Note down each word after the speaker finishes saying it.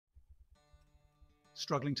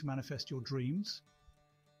Struggling to manifest your dreams?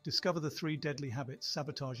 Discover the 3 deadly habits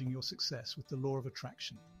sabotaging your success with the law of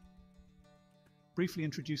attraction. Briefly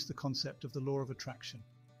introduce the concept of the law of attraction.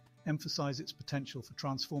 Emphasize its potential for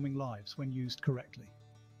transforming lives when used correctly.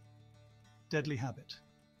 Deadly habit.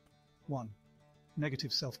 1.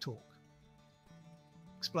 Negative self-talk.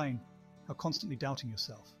 Explain how constantly doubting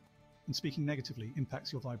yourself and speaking negatively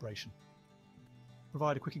impacts your vibration.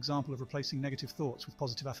 Provide a quick example of replacing negative thoughts with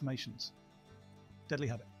positive affirmations. Deadly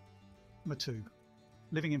habit. Number 2.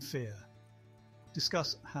 Living in fear.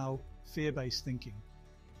 Discuss how fear-based thinking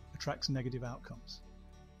attracts negative outcomes.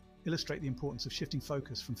 Illustrate the importance of shifting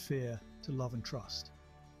focus from fear to love and trust.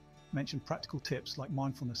 Mention practical tips like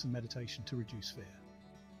mindfulness and meditation to reduce fear.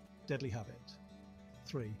 Deadly habit.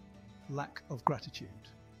 3. Lack of gratitude.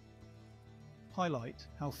 Highlight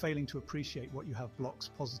how failing to appreciate what you have blocks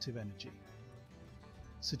positive energy.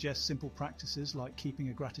 Suggest simple practices like keeping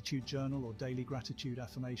a gratitude journal or daily gratitude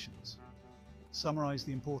affirmations. Summarize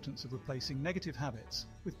the importance of replacing negative habits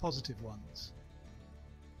with positive ones.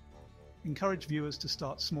 Encourage viewers to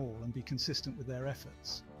start small and be consistent with their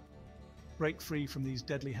efforts. Break free from these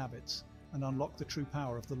deadly habits and unlock the true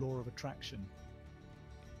power of the law of attraction.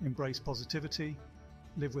 Embrace positivity,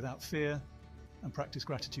 live without fear, and practice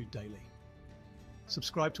gratitude daily.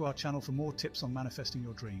 Subscribe to our channel for more tips on manifesting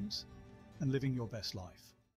your dreams and living your best life.